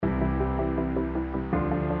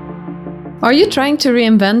Are you trying to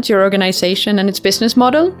reinvent your organization and its business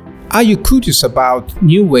model? Are you curious about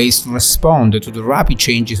new ways to respond to the rapid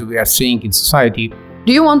changes we are seeing in society?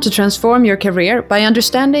 Do you want to transform your career by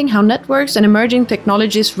understanding how networks and emerging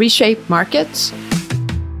technologies reshape markets?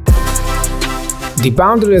 The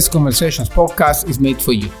Boundaryless Conversations podcast is made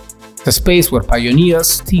for you. The space where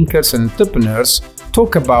pioneers, thinkers, and entrepreneurs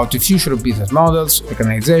talk about the future of business models,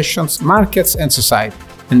 organizations, markets, and society,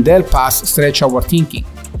 and help us stretch our thinking.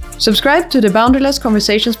 Subscribe to the Boundaryless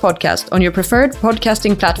Conversations podcast on your preferred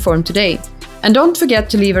podcasting platform today. And don't forget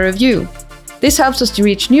to leave a review. This helps us to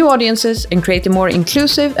reach new audiences and create a more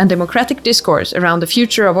inclusive and democratic discourse around the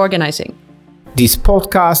future of organizing. This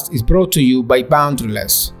podcast is brought to you by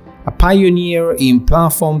Boundaryless, a pioneer in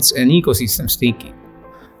platforms and ecosystems thinking.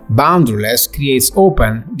 Boundaryless creates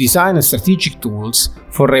open, design and strategic tools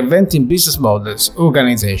for reinventing business models,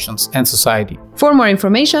 organizations, and society. For more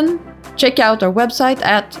information, check out our website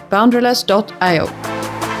at boundaryless.io.